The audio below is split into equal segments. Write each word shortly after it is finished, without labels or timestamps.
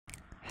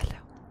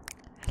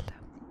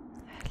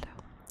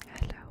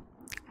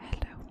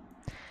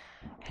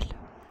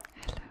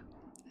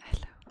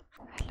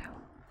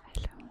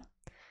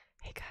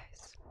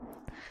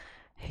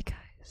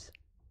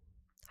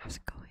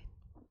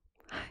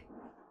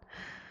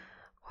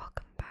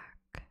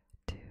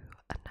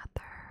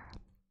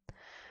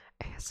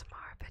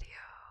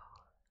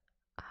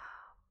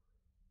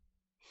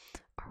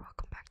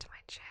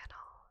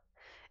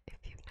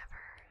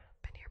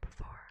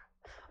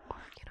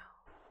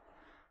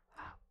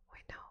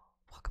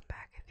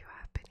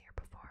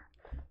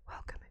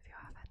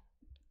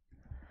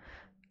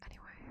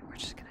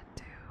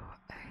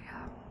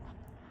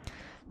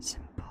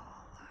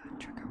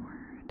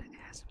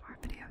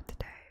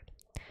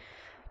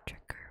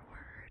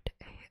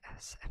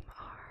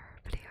ASMR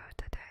video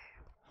today.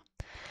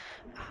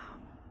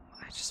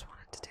 I just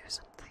wanted to do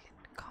something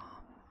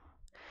calm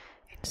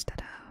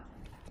instead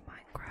of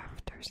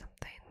Minecraft or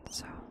something,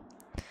 so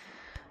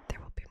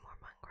there will be more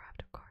Minecraft,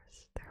 of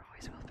course. There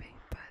always will be,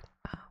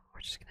 but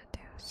we're just gonna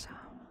do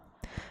some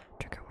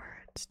trigger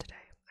words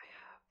today. I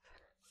have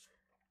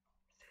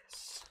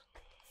this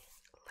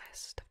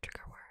list of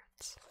trigger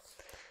words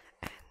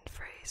and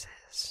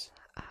phrases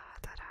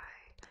that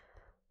I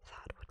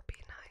thought would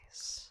be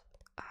nice.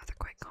 They're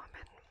quite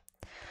common,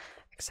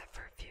 except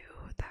for a few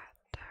that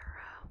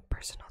are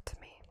personal to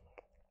me.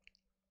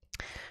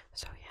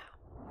 So yeah,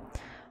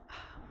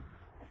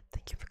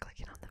 thank you for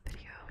clicking on the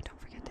video. Don't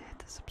forget to hit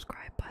the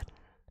subscribe button.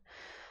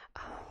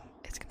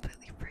 It's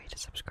completely free to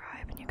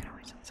subscribe, and you can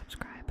always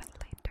unsubscribe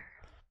later.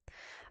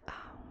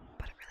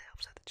 But it really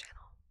helps out the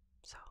channel.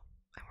 So,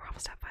 and we're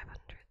almost at 500,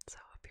 so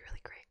it'd be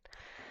really great.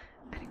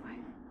 Anyway,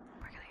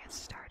 we're gonna get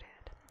started.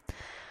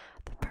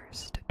 The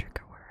first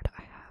trigger word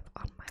I have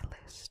on my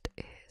list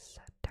is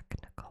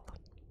technical.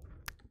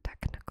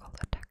 Technical,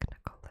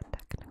 technical, technical,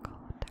 technical.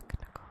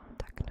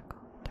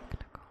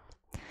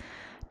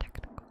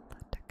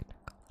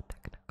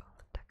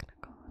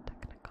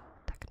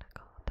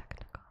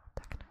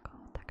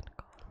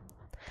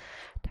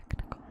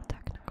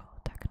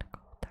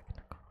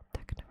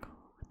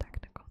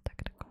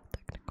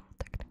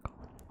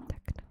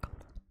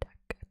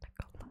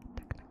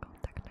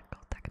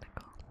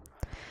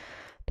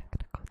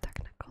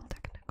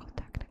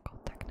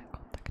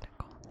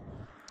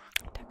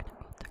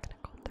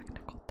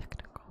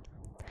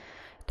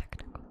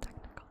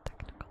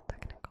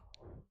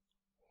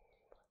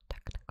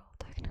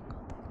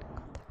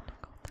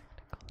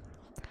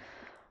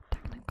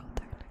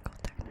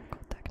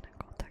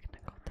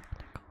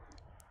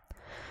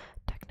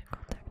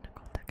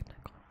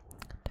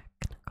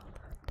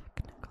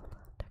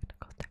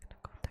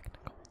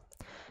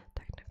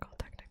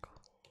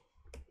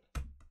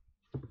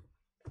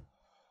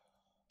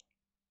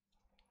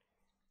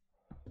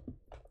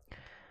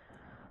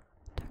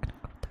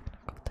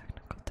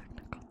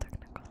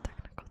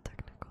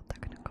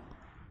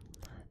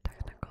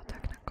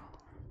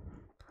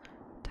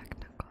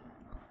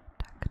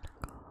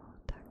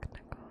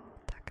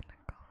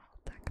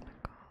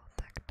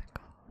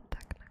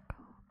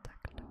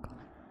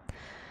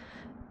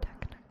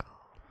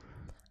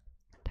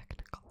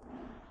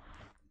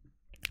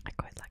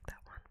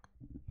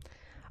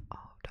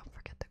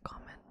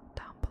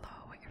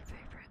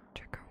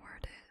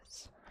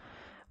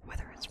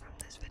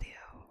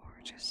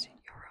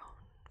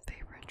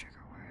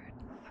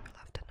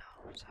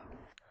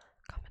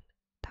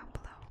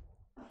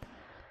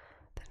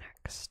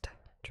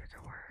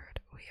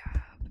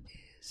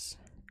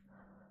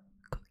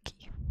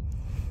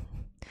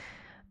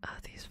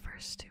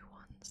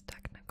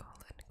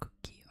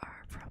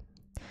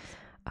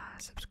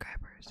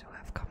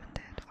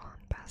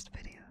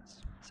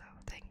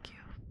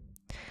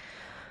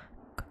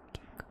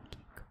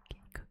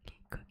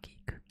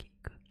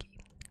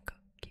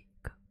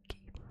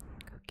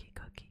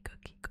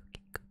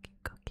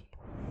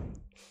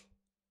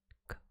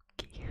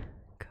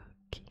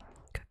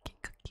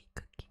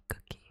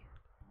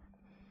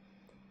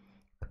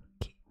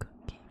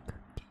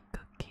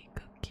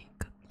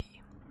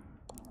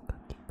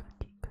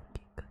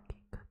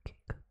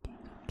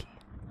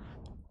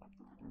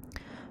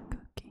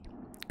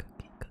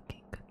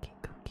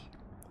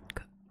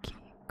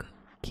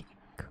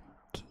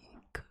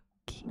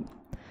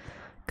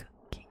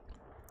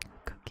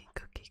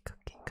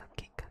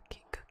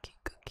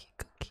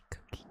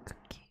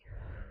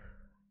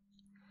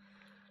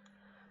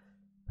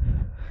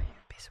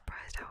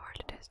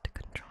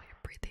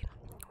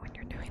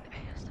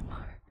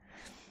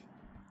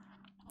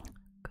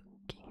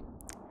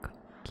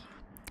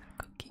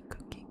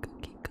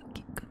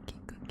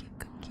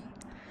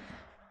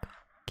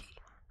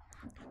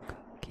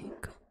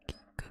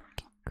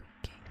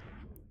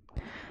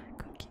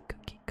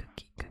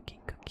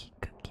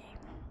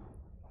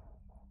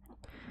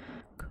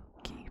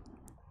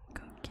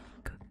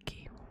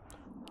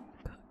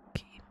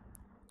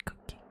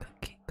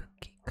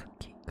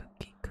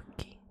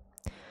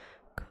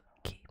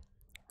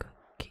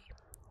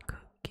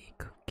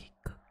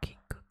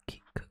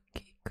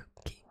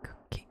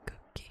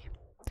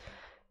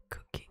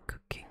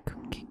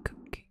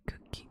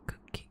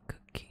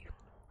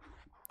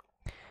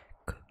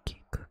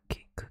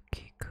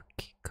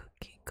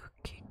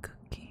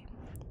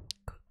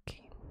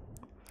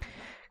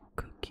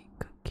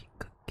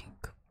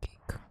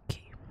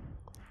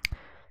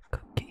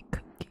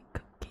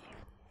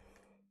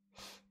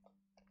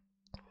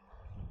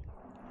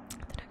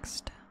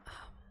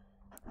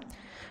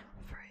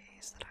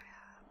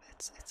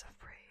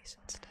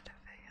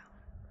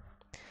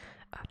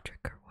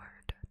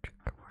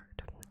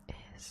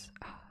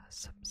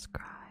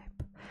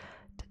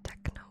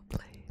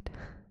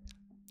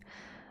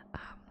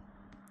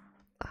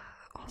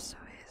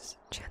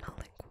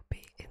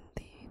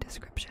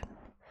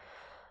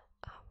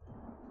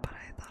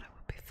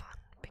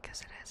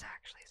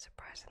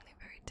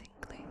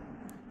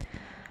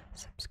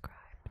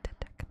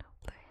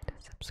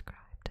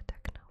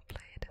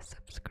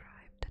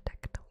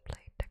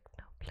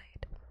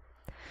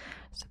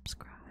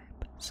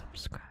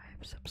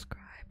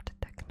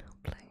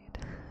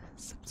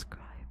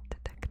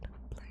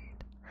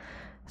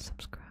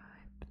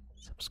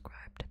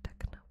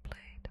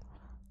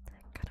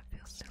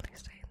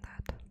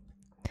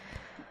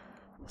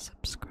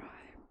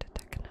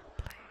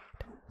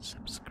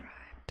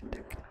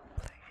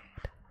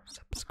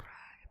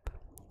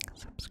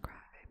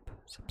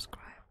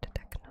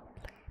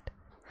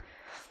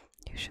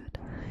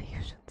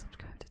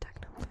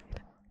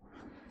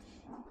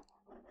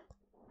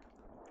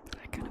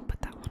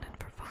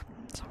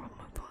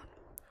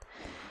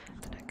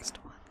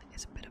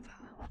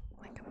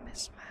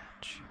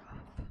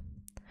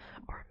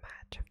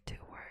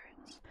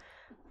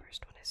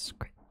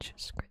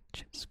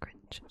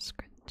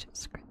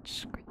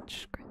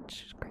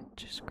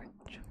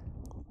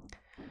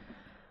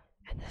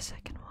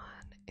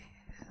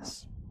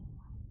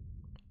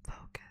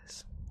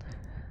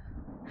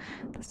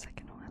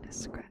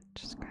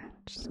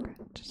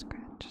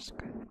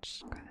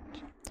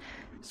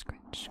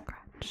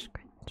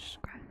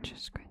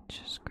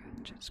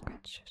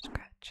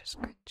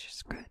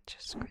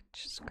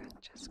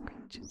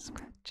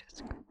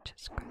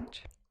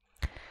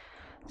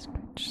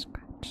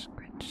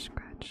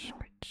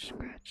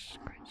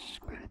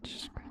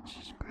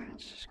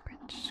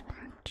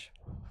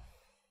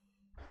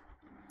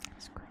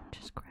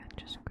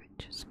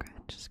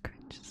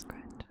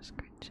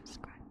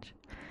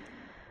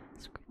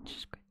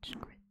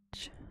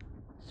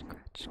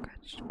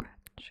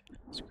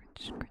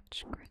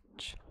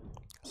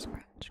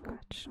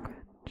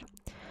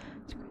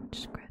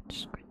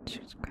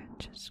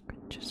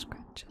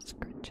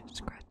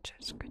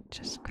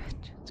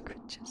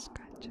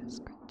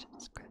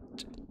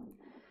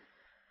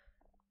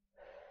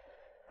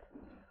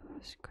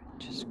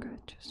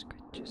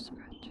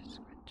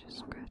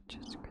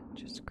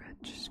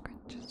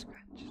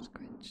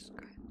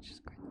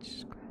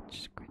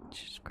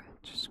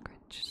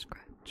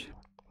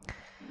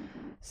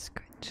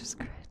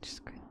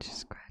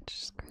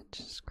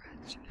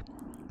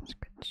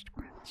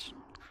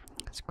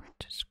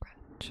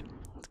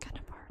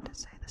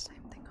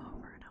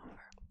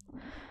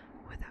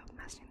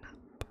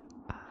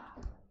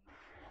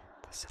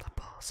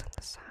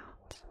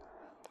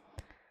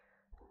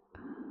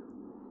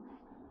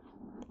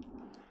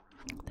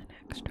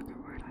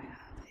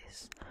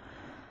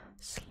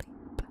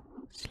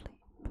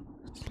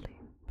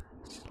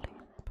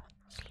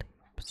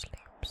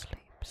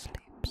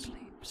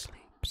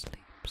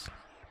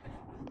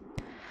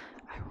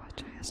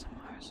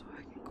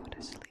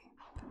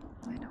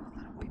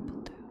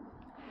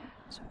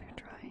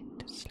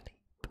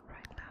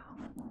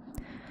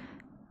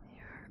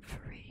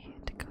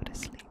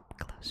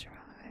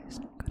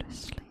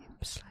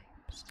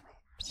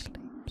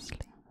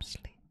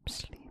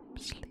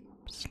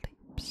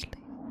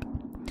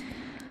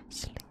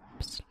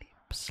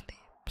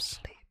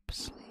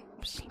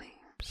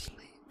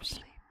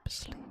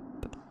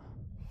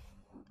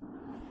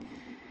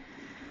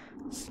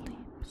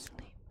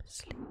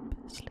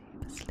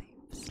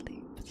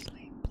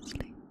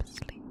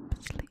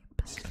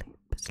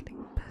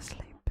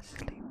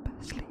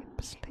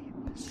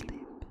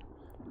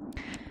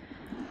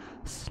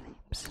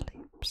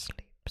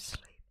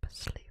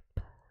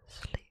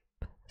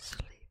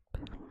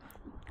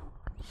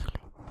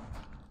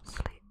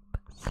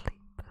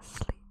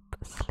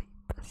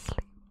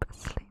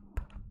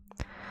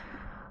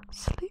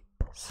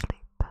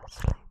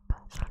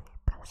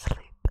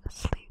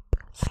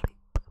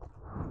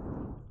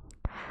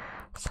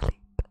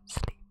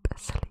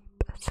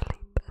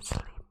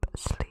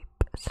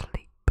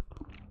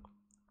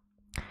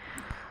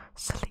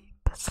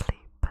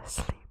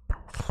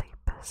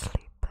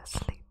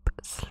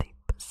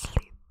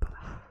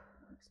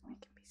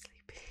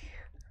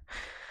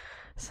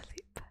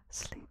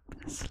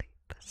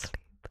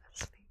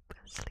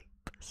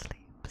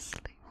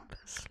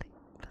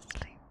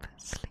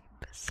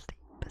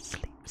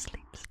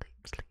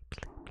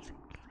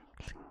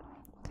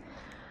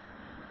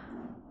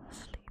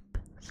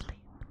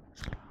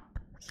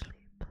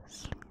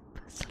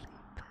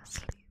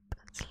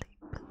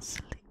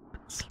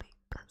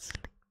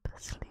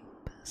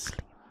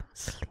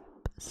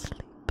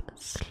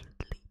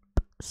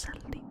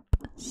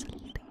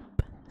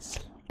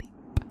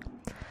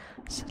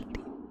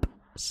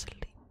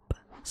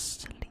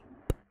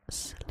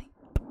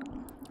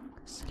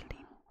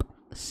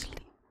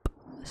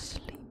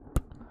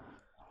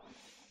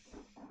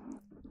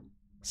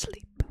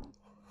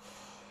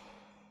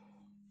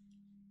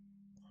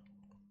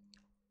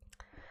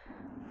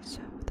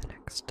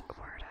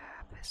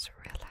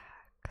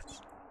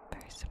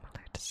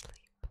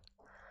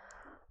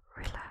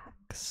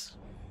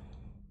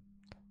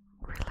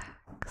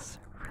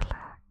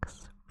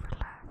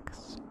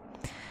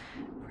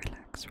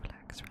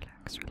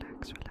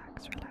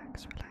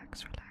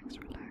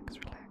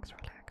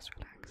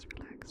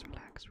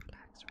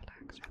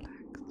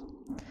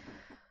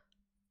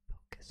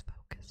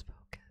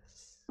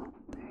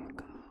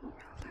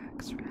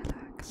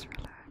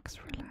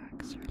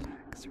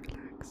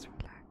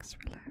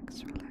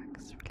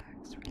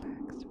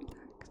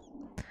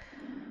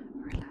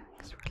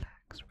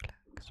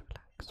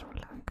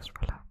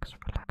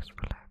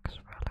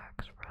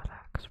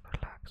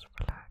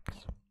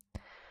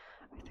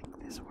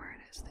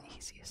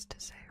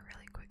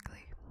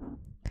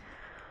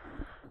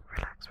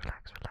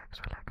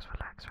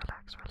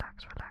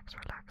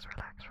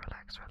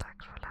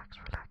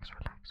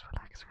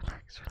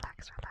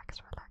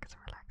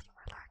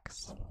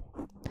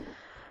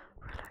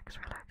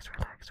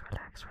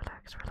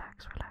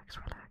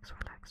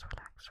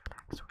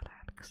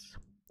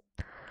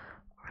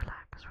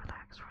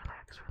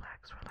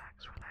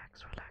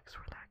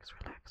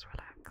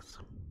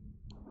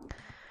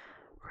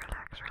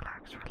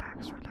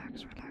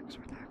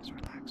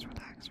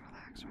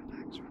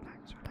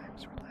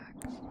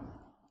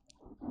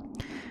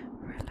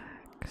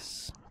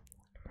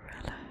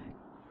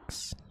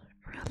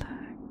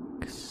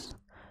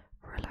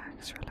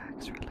 relax,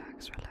 relax,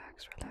 relax, relax,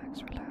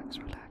 relax, relax,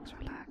 relax,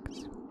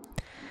 relax.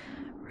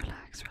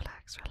 Relax,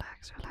 relax,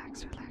 relax,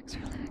 relax, relax,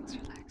 relax,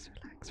 relax,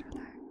 relax,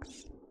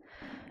 relax.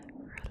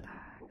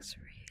 Relax,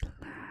 relax,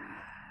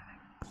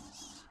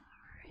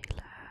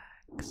 relax.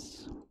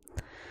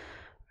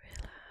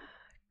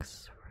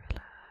 Relax,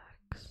 relax,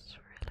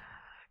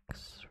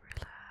 relax,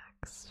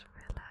 relax,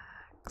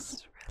 relax,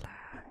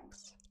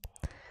 relax.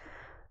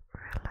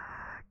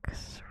 Relax,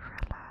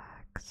 relax,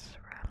 relax,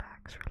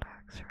 relax,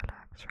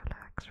 relax,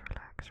 relax,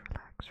 relax,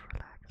 relax,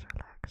 relax,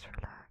 relax,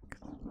 relax.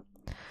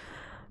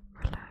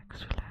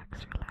 Relax,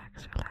 relax,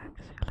 relax, relax,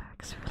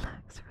 relax,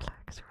 relax,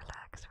 relax,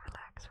 relax,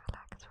 relax,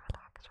 relax,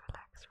 relax,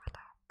 relax,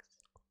 relax.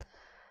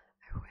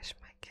 I wish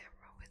my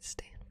camera would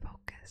stay in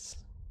focus.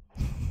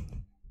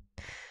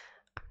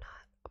 I'm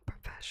not a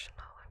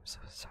professional, I'm so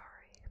sorry.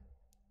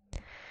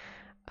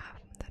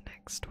 The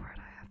next word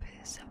I have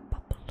is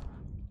bubble.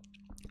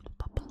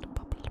 Bubble,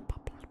 bubble, bubble,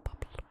 bubble,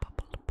 bubble,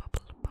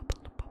 bubble,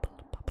 bubble,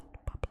 bubble, bubble,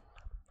 bubble.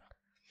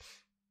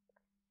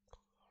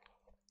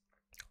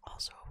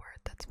 Also a word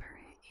that's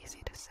very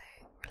easy to say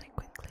really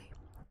quickly.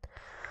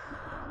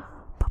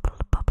 Bubble,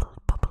 bubble,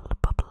 bubble,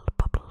 bubble,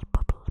 bubble,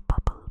 bubble, bubble,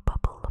 bubble,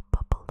 bubble,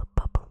 bubble, bubble,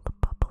 bubble,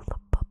 bubble,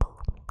 bubble,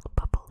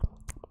 bubble,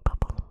 bubble,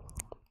 bubble. Bubble,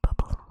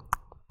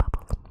 bubble,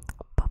 bubble,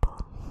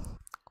 bubble, bubble,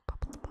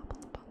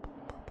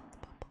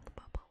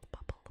 bubble,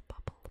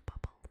 bubble,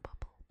 bubble,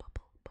 bubble,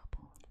 bubble,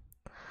 bubble.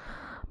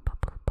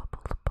 Bubble,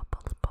 bubble,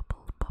 bubble, bubble,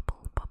 bubble,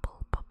 bubble,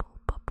 bubble,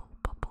 bubble,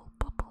 bubble,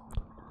 bubble.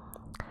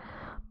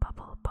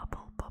 Bubble,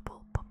 bubble,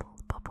 bubble, bubble,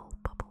 bubble,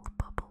 bubble,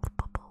 bubble,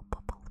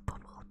 bubble, bubble,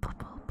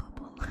 bubble, bubble,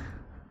 bubble.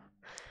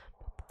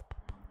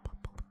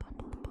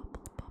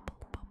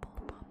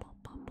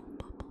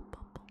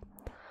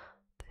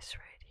 This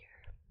right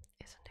here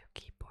is a new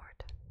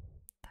keyboard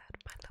that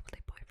my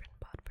lovely boyfriend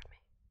bought for me.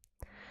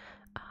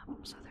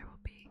 So there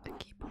will be a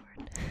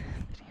keyboard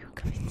video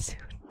coming soon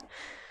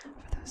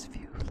for those of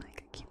you who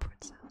like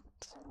keyboard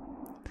sounds.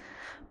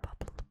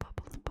 Bubble,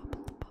 bubble,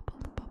 bubble, bubble,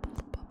 bubble,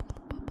 bubble,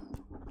 bubble.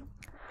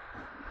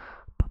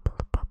 Bubble,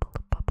 bubble,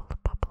 bubble,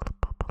 bubble,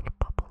 bubble,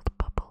 bubble, bubble,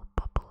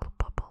 bubble,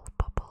 bubble,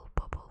 bubble,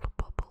 bubble,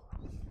 bubble.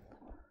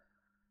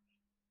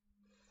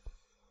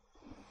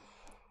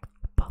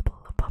 Bubble,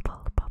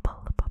 bubble,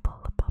 bubble,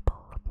 bubble,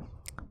 bubble.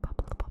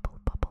 Bubble, bubble,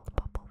 bubble,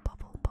 bubble,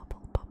 bubble,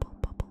 bubble, bubble,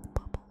 bubble,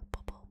 bubble,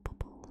 bubble,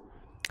 bubble.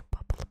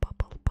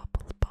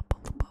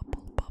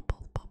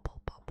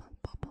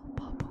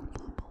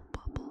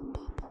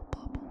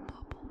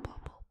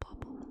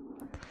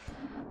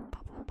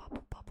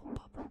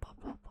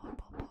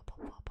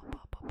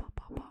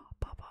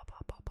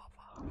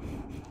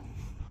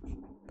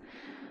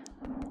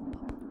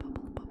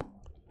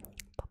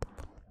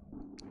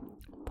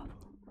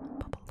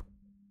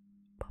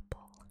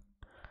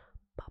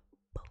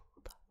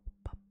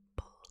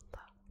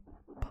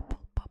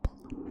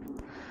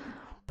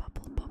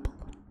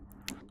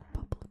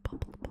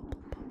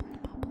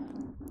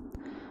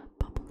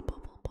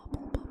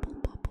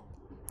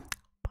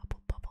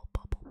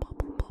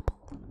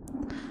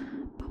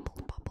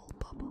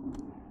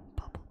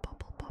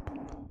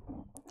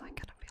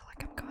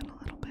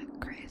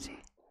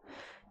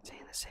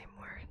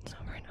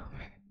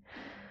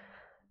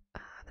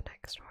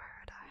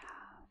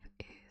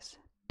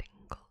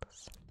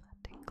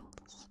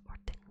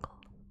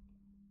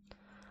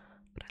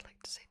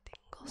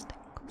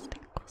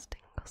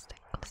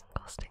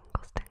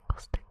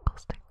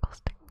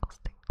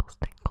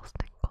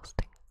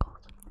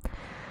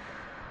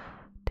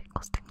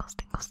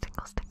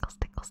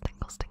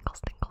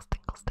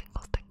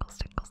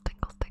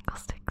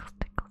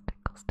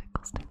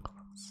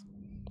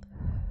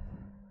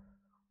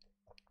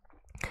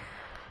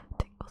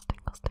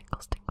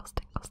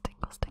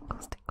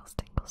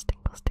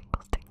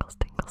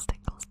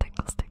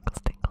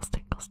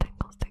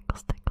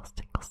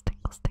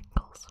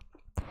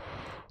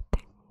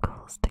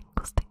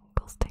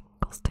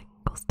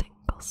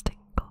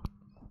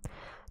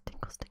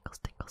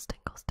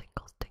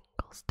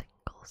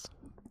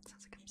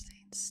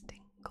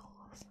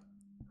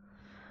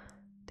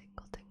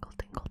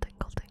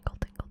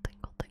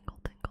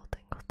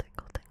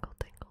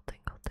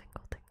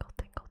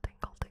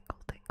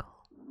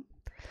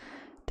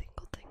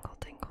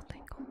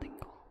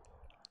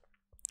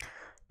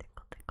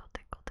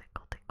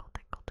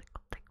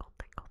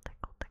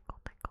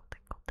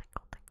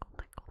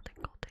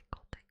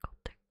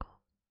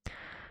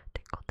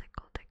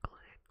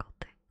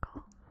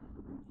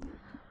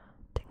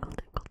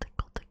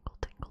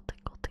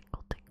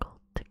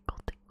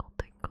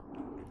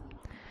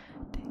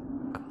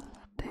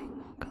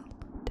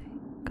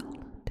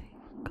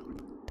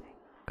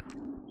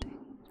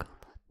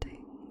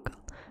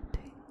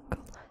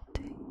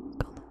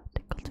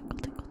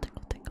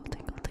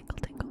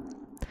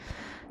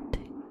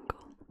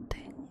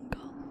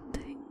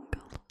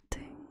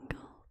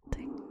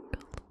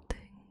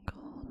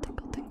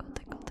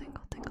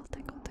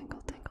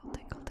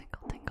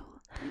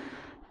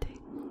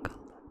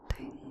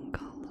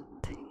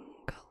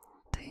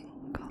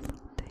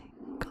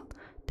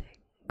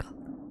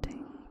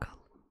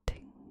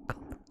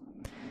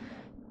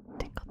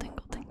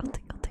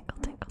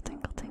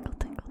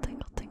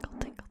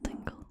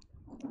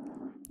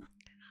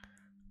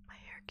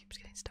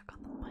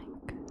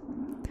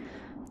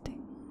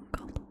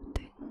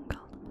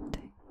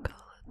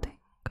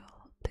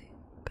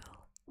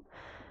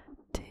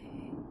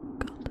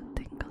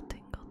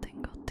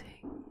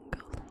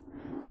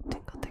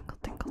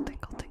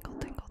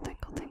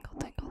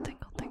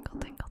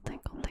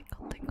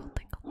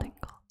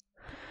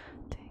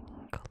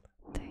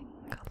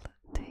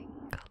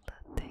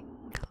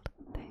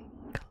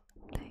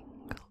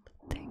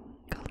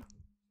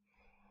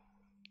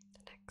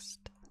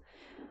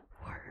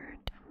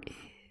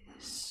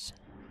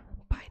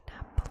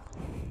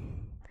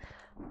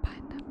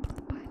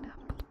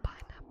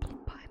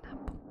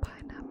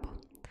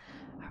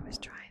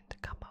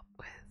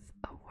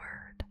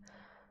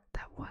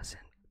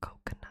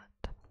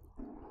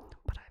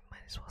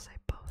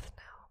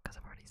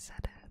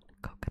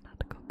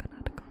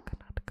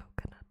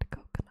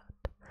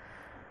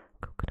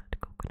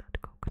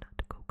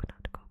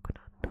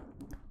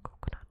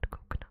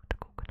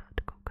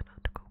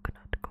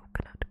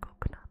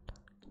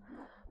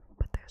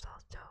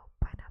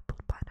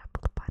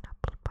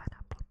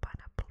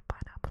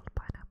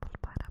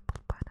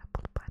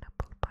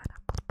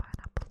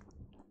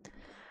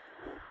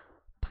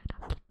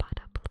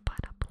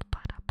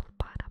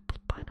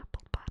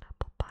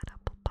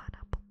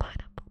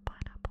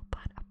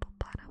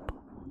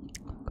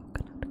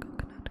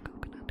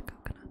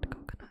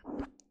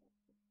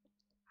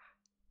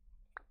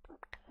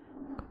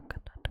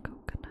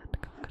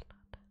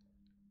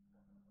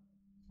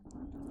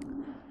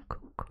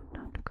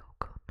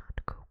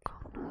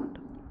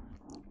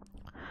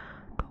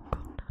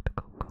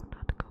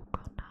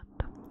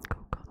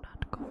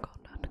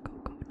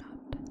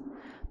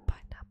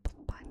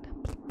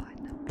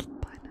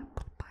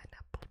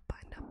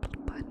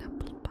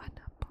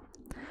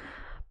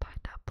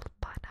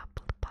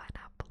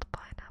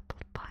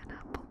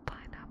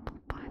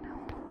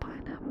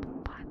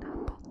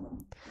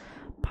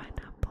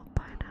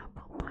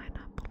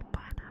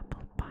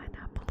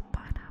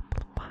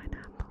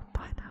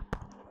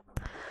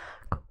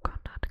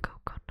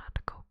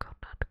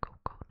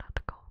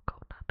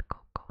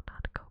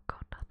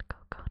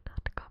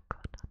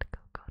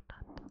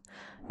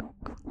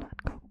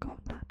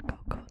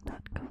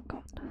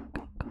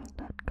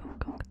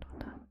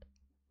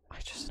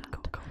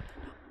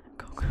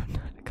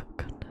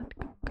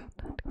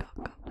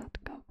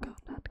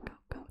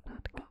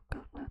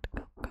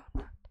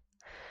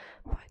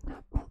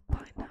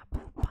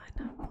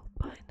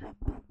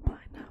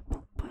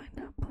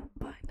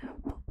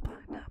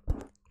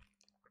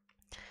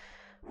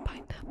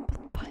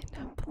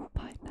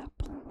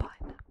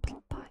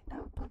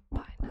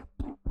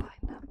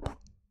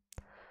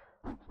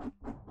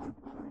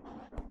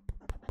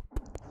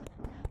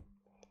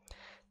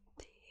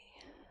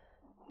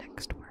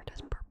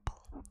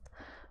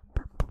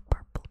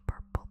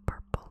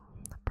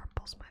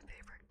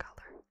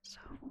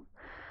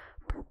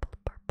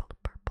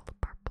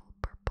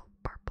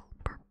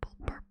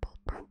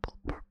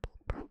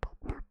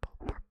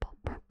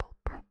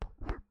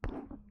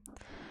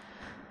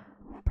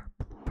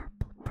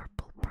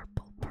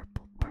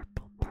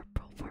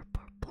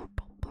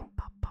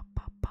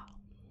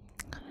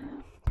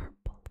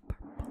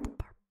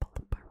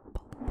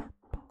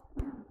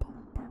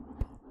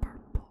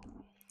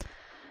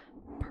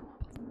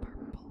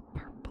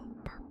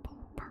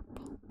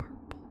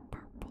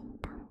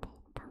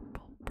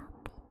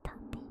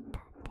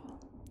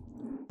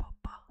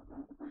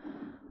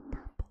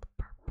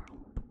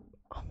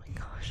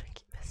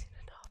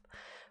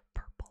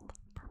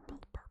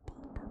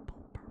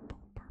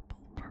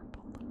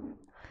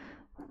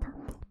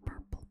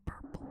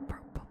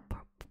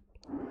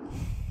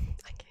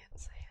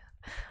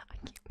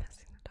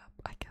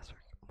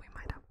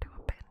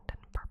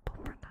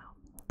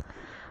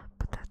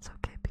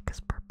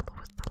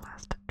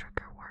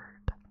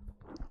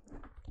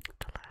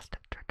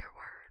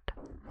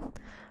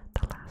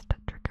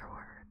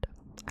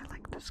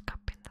 is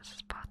cupping this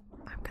spot.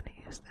 I'm gonna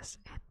use this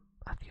in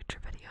a future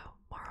video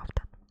more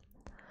often.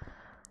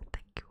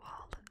 Thank you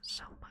all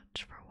so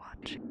much for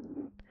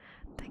watching.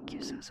 Thank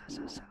you so much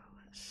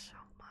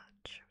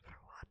for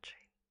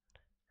watching.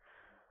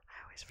 I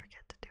always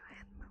forget to do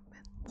hand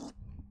movements.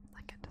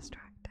 I get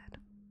distracted.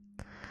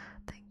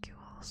 Thank you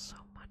all so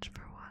much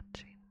for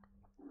watching.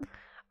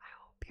 I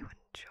hope you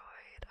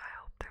enjoyed. I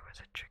hope there was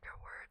a trigger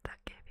word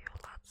that gave you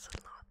lots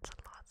and lots and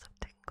lots of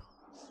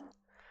tingles.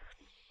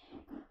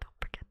 Don't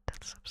forget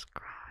to subscribe.